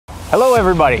Hello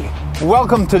everybody,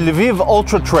 welcome to Lviv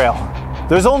Ultra Trail.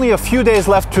 There's only a few days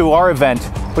left to our event,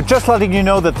 but just letting you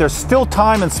know that there's still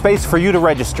time and space for you to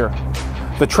register.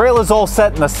 The trail is all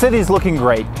set and the city's looking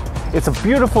great. It's a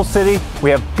beautiful city,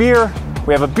 we have beer,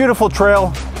 we have a beautiful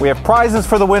trail, we have prizes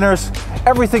for the winners,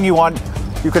 everything you want.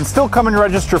 You can still come and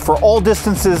register for all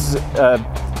distances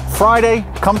Friday.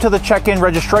 Come to the check-in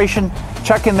registration,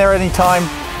 check in there anytime,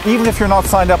 even if you're not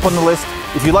signed up on the list.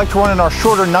 If you'd like to run in our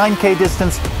shorter 9K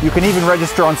distance, you can even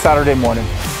register on Saturday morning.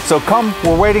 So come,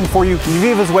 we're waiting for you.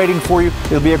 Lviv is waiting for you.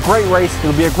 It'll be a great race.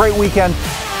 It'll be a great weekend.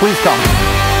 Please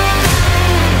come.